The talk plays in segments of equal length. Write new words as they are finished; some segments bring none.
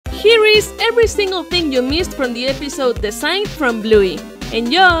is every single thing you missed from the episode designed from Bluey.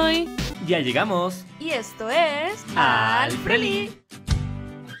 Enjoy! Ya llegamos. Y esto es... Al Preli.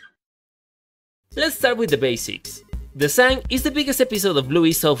 Let's start with the basics. The Sang is the biggest episode of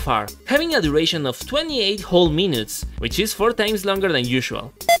Bluey so far, having a duration of 28 whole minutes, which is 4 times longer than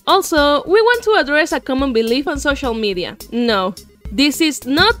usual. Also, we want to address a common belief on social media. No, this is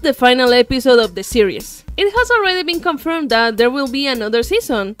not the final episode of the series. It has already been confirmed that there will be another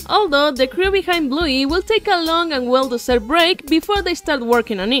season, although the crew behind Bluey will take a long and well-deserved break before they start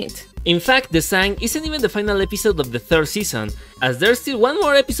working on it. In fact, The Sang isn't even the final episode of the 3rd season, as there's still one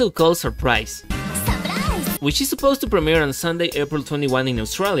more episode called Surprise, which is supposed to premiere on Sunday, April 21 in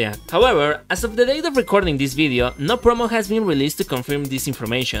Australia. However, as of the date of recording this video, no promo has been released to confirm this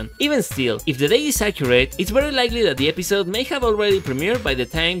information. Even still, if the date is accurate, it's very likely that the episode may have already premiered by the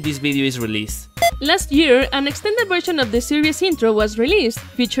time this video is released. Last year, an extended version of the series intro was released,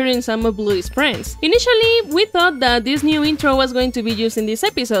 featuring some of Bluey's friends. Initially, we thought that this new intro was going to be used in this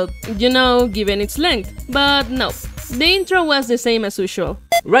episode, you know, given its length, but no. The intro was the same as usual.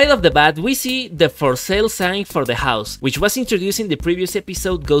 Right off the bat, we see the for sale sign for the house, which was introduced in the previous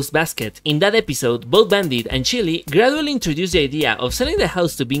episode Ghost Basket. In that episode, both Bandit and Chili gradually introduced the idea of selling the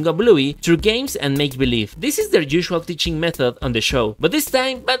house to Bingo and Bluey through games and make-believe. This is their usual teaching method on the show, but this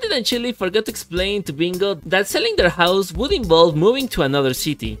time, Bandit and Chili forgot to explain to Bingo that selling their house would involve moving to another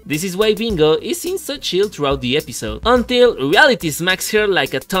city. This is why Bingo is seen so chill throughout the episode, until reality smacks her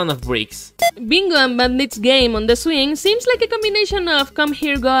like a ton of bricks. Bingo and Bandit's game on the swing seems like a combination of Come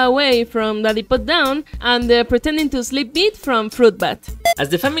Here Go Away from Daddy Put Down and the Pretending to Sleep beat from Fruit Bat. As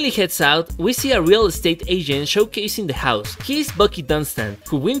the family heads out, we see a real estate agent showcasing the house. He is Bucky Dunstan,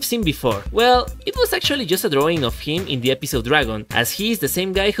 who we've seen before. Well, it was actually just a drawing of him in the episode Dragon, as he is the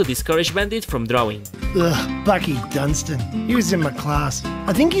same guy who discouraged Bandit from drawing. Ugh, Bucky Dunstan. He was in my class.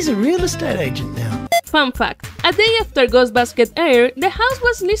 I think he's a real estate agent now. Fun fact, a day after Ghost Basket aired, the house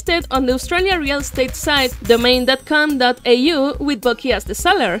was listed on the Australia real estate site domain.com.au with Bucky as the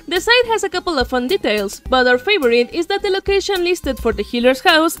seller. The site has a couple of fun details, but our favorite is that the location listed for the healer's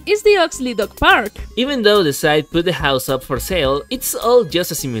house is the Oxley Dog Park. Even though the site put the house up for sale, it's all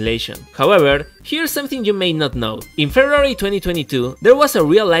just a simulation. However, here's something you may not know. In February 2022, there was a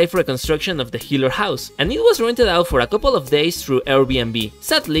real-life reconstruction of the healer house, and it was rented out for a couple of days through Airbnb.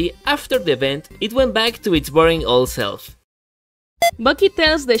 Sadly, after the event, it went back to its boring old self. Bucky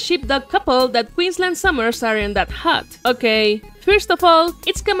tells the sheepdog couple that Queensland summers aren't that hot. Okay, first of all,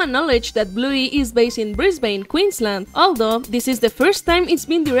 it's common knowledge that Bluey is based in Brisbane, Queensland, although this is the first time it's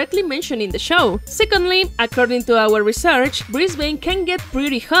been directly mentioned in the show. Secondly, according to our research, Brisbane can get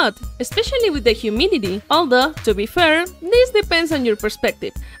pretty hot, especially with the humidity, although, to be fair, this depends on your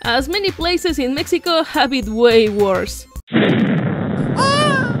perspective, as many places in Mexico have it way worse.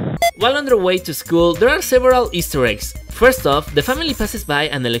 While on their way to school, there are several Easter eggs. First off, the family passes by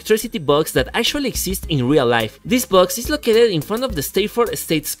an electricity box that actually exists in real life. This box is located in front of the Stafford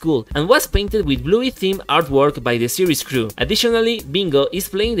State School and was painted with Bluey-themed artwork by the series crew. Additionally, Bingo is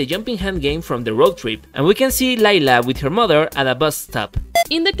playing the jumping hand game from the road trip, and we can see Layla with her mother at a bus stop.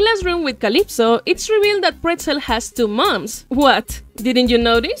 In the classroom with Calypso, it's revealed that Pretzel has 2 moms. What? Didn't you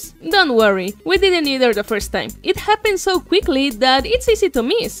notice? Don't worry, we didn't either the first time. It happened so quickly that it's easy to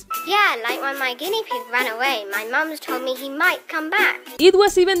miss. Yeah, like when my guinea pig ran away, my mum told me he might come back. It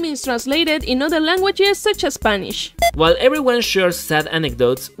was even mistranslated in other languages such as Spanish. While everyone shares sad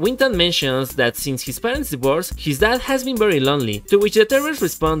anecdotes, Winton mentions that since his parents' divorce, his dad has been very lonely, to which the Terrors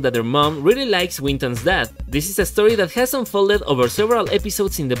respond that their mom really likes Winton's dad. This is a story that has unfolded over several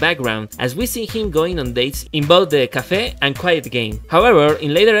episodes in the background, as we see him going on dates in both the cafe and quiet game. However,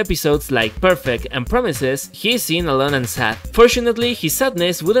 in later episodes like Perfect and Promises, he is seen alone and sad. Fortunately, his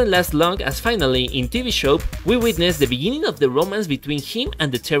sadness wouldn't last long, as finally, in TV show, we witness the beginning of the romance between him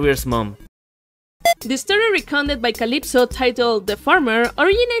and the Terrier's mom. The story recounted by Calypso, titled The Farmer,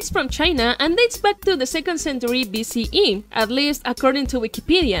 originates from China and dates back to the 2nd century BCE, at least according to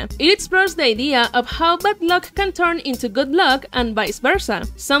Wikipedia. It explores the idea of how bad luck can turn into good luck and vice versa,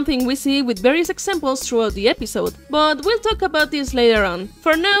 something we see with various examples throughout the episode, but we'll talk about this later on.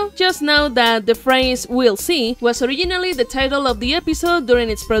 For now, just know that the phrase "we'll see" was originally the title of the episode during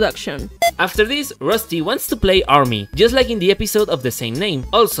its production. After this, Rusty wants to play Army, just like in the episode of the same name.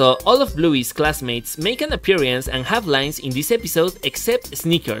 Also, all of Bluey's classmates kids make an appearance and have lines in this episode except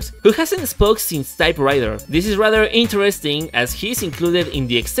Sneakers, who hasn't spoke since Typewriter. This is rather interesting as he is included in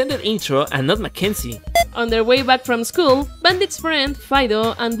the extended intro and not Mackenzie. On their way back from school, Bandit's friend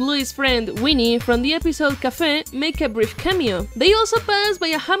Fido and Bluey's friend Winnie from the episode Café make a brief cameo. They also pass by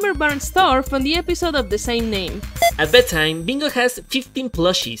a Hammer Barn store from the episode of the same name. At bedtime, Bingo has 15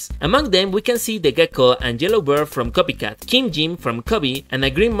 plushies. Among them we can see the gecko and yellow bird from Copycat, Kim Jim from Cubby, and a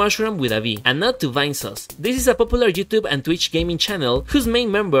green mushroom with a V, and not to Vine Sauce. This is a popular YouTube and Twitch gaming channel whose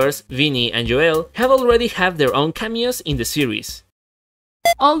main members, Vinny and Joel, have already had their own cameos in the series.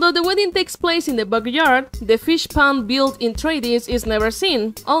 Although the wedding takes place in the backyard, the fish pond built in 3D is never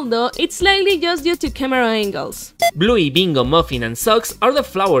seen, although it's likely just due to camera angles. Bluey, Bingo, Muffin, and Socks are the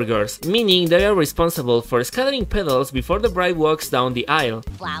flower girls, meaning they are responsible for scattering petals before the bride walks down the aisle.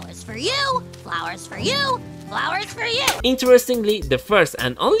 Flowers for you, flowers for you, flowers for you! Interestingly, the first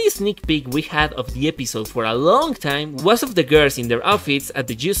and only sneak peek we had of the episode for a long time was of the girls in their outfits at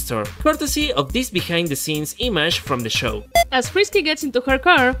the juice store, courtesy of this behind-the-scenes image from the show. As Frisky gets into her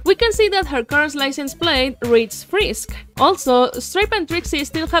car, we can see that her car's license plate reads Frisk. Also, Stripe and Trixie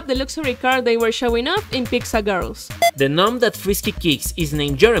still have the luxury car they were showing off in Pizza Girls. The gnome that Frisky kicks is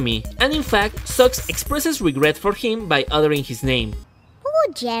named Jeremy, and in fact, Socks expresses regret for him by uttering his name.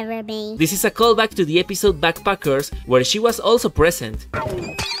 Poor Jeremy. This is a callback to the episode Backpackers, where she was also present.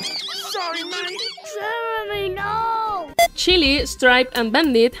 Sorry, mate. Jeremy, no! Chili, Stripe, and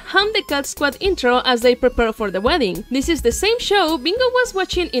Bandit hum the Cat Squad intro as they prepare for the wedding. This is the same show Bingo was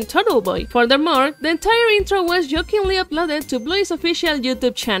watching in Turtle Boy. Furthermore, the entire intro was jokingly uploaded to Bluey's official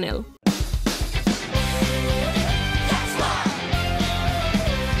YouTube channel.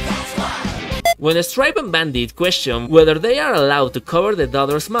 When Stripe and Bandit question whether they are allowed to cover the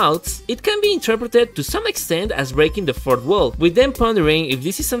daughters' mouths, it can be interpreted to some extent as breaking the fourth wall, with them pondering if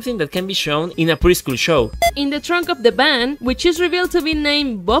this is something that can be shown in a preschool show. In the trunk of the van, which is revealed to be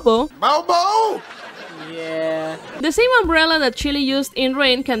named Bobo, Yeah. the same umbrella that Chili used in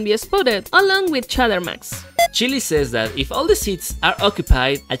Rain can be spotted, along with Chattermax. Chili says that if all the seats are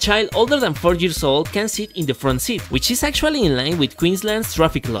occupied, a child older than 4 years old can sit in the front seat, which is actually in line with Queensland's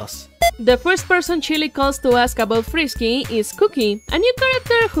traffic laws. The first person Chili calls to ask about Frisky is Cookie, a new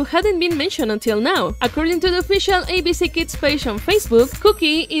character who hadn't been mentioned until now. According to the official ABC Kids page on Facebook,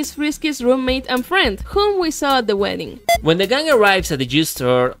 Cookie is Frisky's roommate and friend, whom we saw at the wedding. When the gang arrives at the juice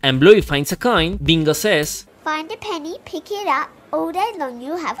store and Bluey finds a coin, Bingo says, Find a penny, pick it up. All day long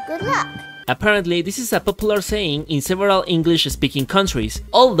you'll have good luck. apparently this is a popular saying in several English-speaking countries,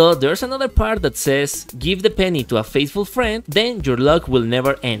 although there's another part that says, give the penny to a faithful friend, then your luck will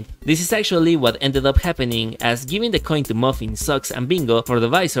never end. This is actually what ended up happening, as giving the coin to Muffin, Socks and Bingo for the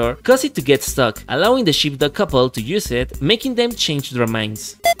visor caused it to get stuck, allowing the sheepdog couple to use it, making them change their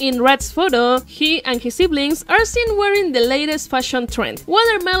minds. In Rat's photo, he and his siblings are seen wearing the latest fashion trend,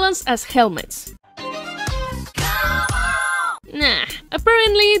 watermelons as helmets. Nah,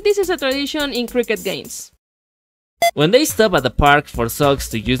 apparently this is a tradition in cricket games. When they stop at the park for Socks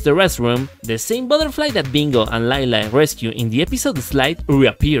to use the restroom, the same butterfly that Bingo and Lila rescue in the episode Slide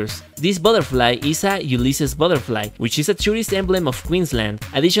reappears. This butterfly is a Ulysses butterfly, which is a tourist emblem of Queensland.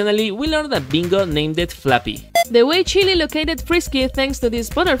 Additionally, we learned that Bingo named it Flappy. The way Chili located Frisky thanks to this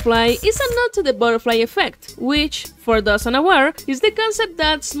butterfly is a nod to the butterfly effect, which, for those unaware, is the concept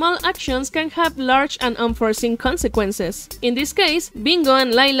that small actions can have large and unforeseen consequences. In this case, Bingo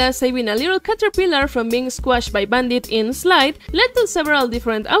and Lila saving a little caterpillar from being squashed by Bandit in Slide led to several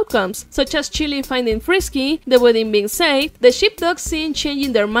different outcomes, such as Chili finding Frisky, the wedding being saved, the sheepdogs seeing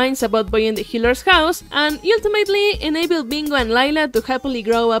changing their minds about buying the healer's house, and ultimately enable Bingo and Lila to happily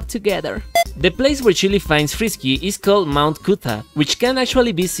grow up together. The place where Chili finds Frisky is called Mount Kuta, which can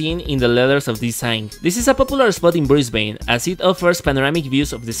actually be seen in the letters of this sign. This is a popular spot in Brisbane, as it offers panoramic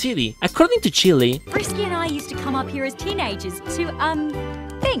views of the city. According to Chili, Frisky and I used to come up here as teenagers to,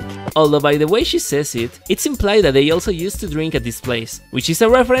 think. Although by the way she says it, it's implied that they also used to drink at this place, which is a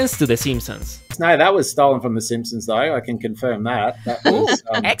reference to The Simpsons. No, that was stolen from The Simpsons, though. I can confirm that. That was,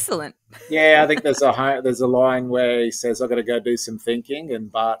 Excellent. yeah, I think there's a line where he says, "I've got to go do some thinking,"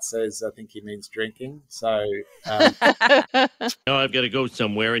 and Bart says, "I think he means drinking." So, Now I've got to go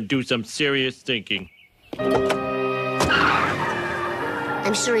somewhere and do some serious thinking.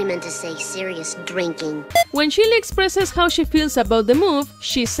 I'm sure he meant to say serious drinking. When Chili expresses how she feels about the move,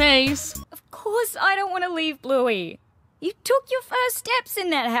 she says, Of course I don't want to leave Bluey. You took your first steps in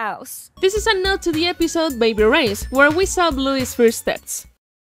that house. this is a nod to the episode Baby Race, where we saw Bluey's first steps.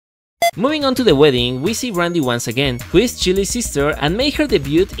 Moving on to the wedding, we see Brandy once again, who is Chili's sister and made her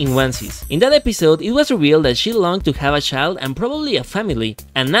debut in Onesies. In that episode, it was revealed that she longed to have a child and probably a family,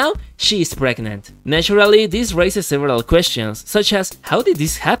 and now she is pregnant. Naturally, this raises several questions, such as how did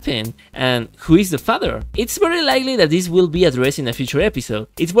this happen, and who is the father? It's very likely that this will be addressed in a future episode.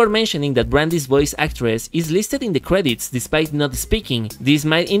 It's worth mentioning that Brandy's voice actress is listed in the credits despite not speaking. This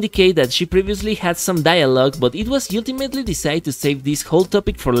might indicate that she previously had some dialogue, but it was ultimately decided to save this whole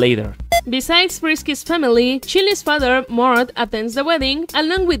topic for later. Besides Frisky's family, Chili's father, Mort, attends the wedding,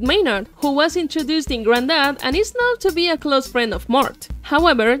 along with Maynard, who was introduced in Grandad and is known to be a close friend of Mort.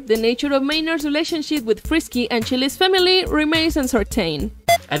 However, the nature of Maynard's relationship with Frisky and Chili's family remains uncertain.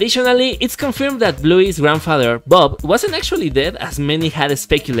 Additionally, it's confirmed that Bluey's grandfather, Bob, wasn't actually dead as many had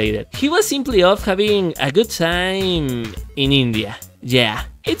speculated. He was simply off having a good time in India. Yeah,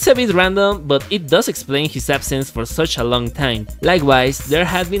 it's a bit random, but it does explain his absence for such a long time. Likewise, there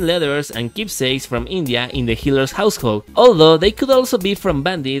had been letters and keepsakes from India in the healer's household, although they could also be from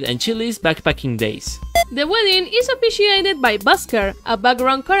Bandit and Chili's backpacking days. The wedding is officiated by Busker, a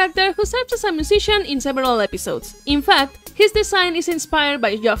background character who serves as a musician in several episodes. In fact, his design is inspired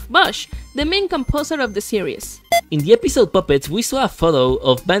by Geoff Bush, the main composer of the series. In the episode Puppets, we saw a photo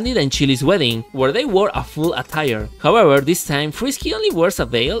of Bandit and Chili's wedding, where they wore a full attire. However, this time Frisky only wears a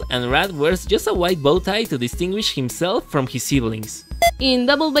veil and Rat wears just a white bow tie to distinguish himself from his siblings. In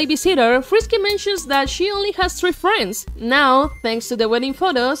Double Babysitter, Frisky mentions that she only has 3 friends. Now, thanks to the wedding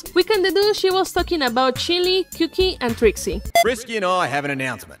photos, we can deduce she was talking about Chili, Cookie and Trixie. Frisky and I have an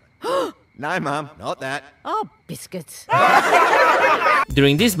announcement. No, Mum, not that. Oh, biscuits.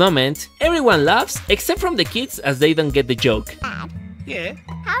 During this moment, everyone laughs except from the kids as they don't get the joke. Yeah.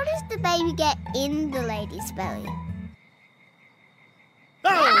 How does the baby get in the lady's belly?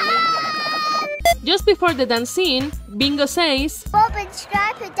 Just before the dance scene, Bingo says, Bob and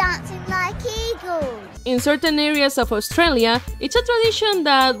Stripe are dancing like eagles. in certain areas of Australia, it's a tradition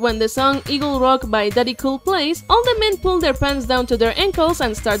that when the song Eagle Rock by Daddy Cool plays, all the men pull their pants down to their ankles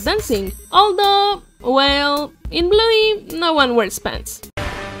and start dancing. Although, well, in Bluey, no one wears pants.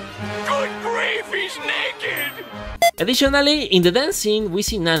 Good grief, he's naked! Additionally, in the dance scene, we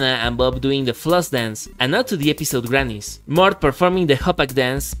see Nana and Bob doing the floss dance, and now to the episode Grannies. Mort performing the Hopak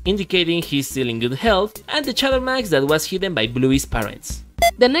dance, indicating he's still in good health, and the Chattermax that was hidden by Bluey's parents.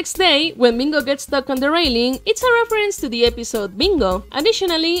 The next day, when Bingo gets stuck on the railing, it's a reference to the episode Bingo.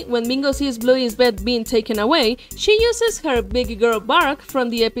 Additionally, when Bingo sees Bluey's bed being taken away, she uses her big girl bark from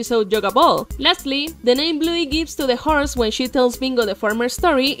the episode Yoga Ball. Lastly, the name Bluey gives to the horse when she tells Bingo the farmer's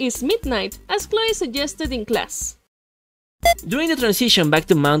story is Midnight, as Chloe suggested in class. During the transition back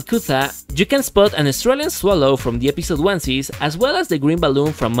to Mount Kutha, you can spot an Australian swallow from the episode Onesies, as well as the green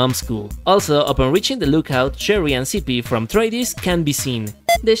balloon from Mom's School. Also, upon reaching the lookout, Sherry and Sippy from Tradies can be seen.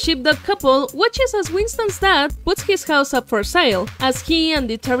 The sheepdog couple watches as Winston's dad puts his house up for sale, as he and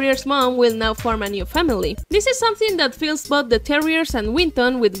the terrier's mom will now form a new family. This is something that fills both the terriers and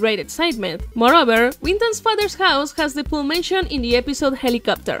Winton with great excitement. Moreover, Winton's father's house has the pool mentioned in the episode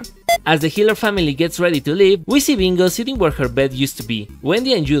Helicopter. As the Healer family gets ready to leave, we see Bingo sitting where her bed used to be,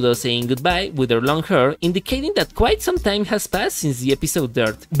 Wendy and Judo saying goodbye with their long hair, indicating that quite some time has passed since the episode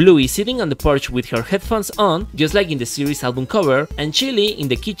Dirt, Bluey sitting on the porch with her headphones on, just like in the series album cover, and Chili in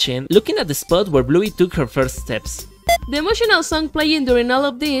the kitchen looking at the spot where Bluey took her first steps. The emotional song playing during all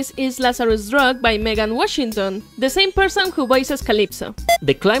of this is Lazarus Drug by Megan Washington, the same person who voices Calypso.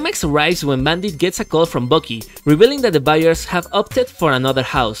 The climax arrives when Bandit gets a call from Bucky, revealing that the buyers have opted for another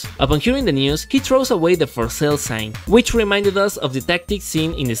house. Upon hearing the news, he throws away the for sale sign, which reminded us of the tactics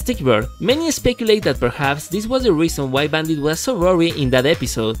seen in Stickbird. Many speculate that perhaps this was the reason why Bandit was so worried in that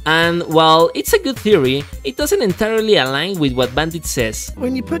episode, and while it's a good theory, it doesn't entirely align with what Bandit says.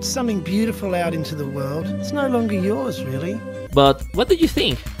 When you put something beautiful out into the world, it's no longer yours, really. But what do you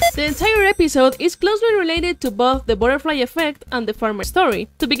think? The entire episode is closely related to both the butterfly effect and the farmer story.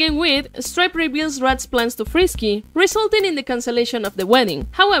 To begin with, Stripe reveals Rat's plans to Frisky, resulting in the cancellation of the wedding.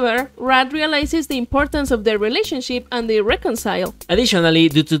 However, Rat realizes the importance of their relationship and they reconcile. Additionally,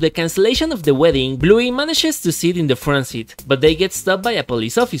 due to the cancellation of the wedding, Bluey manages to sit in the front seat, but they get stopped by a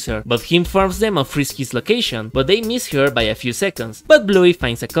police officer, but he informs them of Frisky's location, but they miss her by a few seconds. But Bluey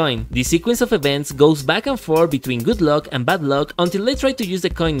finds a coin. The sequence of events goes back and forth between good luck and bad luck dialogue until they try to use the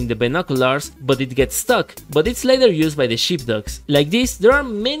coin in the binoculars, but it gets stuck, but it's later used by the sheepdogs. Like this, there are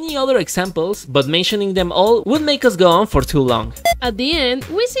many other examples, but mentioning them all would make us go on for too long. At the end,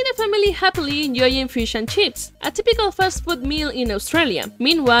 we see the family happily enjoying fish and chips, a typical fast food meal in Australia.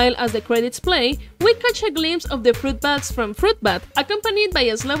 Meanwhile, as the credits play, we catch a glimpse of the fruit bats from Fruit Bat, accompanied by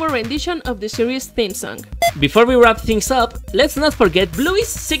a slower rendition of the series theme song. Before we wrap things up, let's not forget Bluey's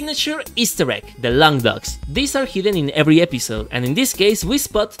signature Easter egg, the long dogs. These are hidden in every episode, and in this case we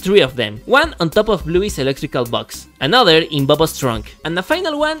spot 3 of them. One on top of Bluey's electrical box, another in Bobo's trunk, and the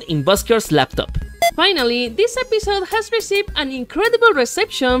final one in Busker's laptop. Finally, this episode has received an incredible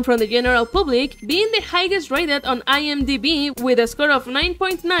reception from the general public, being the highest rated on IMDb with a score of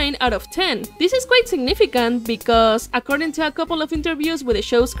 9.9 out of 10. This is quite significant because, according to a couple of interviews with the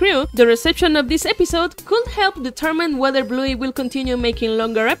show's crew, the reception of this episode could help determine whether Bluey will continue making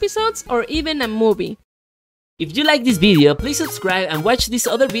longer episodes or even a movie. If you like this video, please subscribe and watch this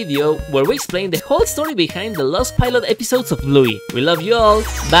other video where we explain the whole story behind the lost pilot episodes of Bluey. We love you all,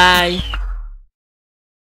 bye!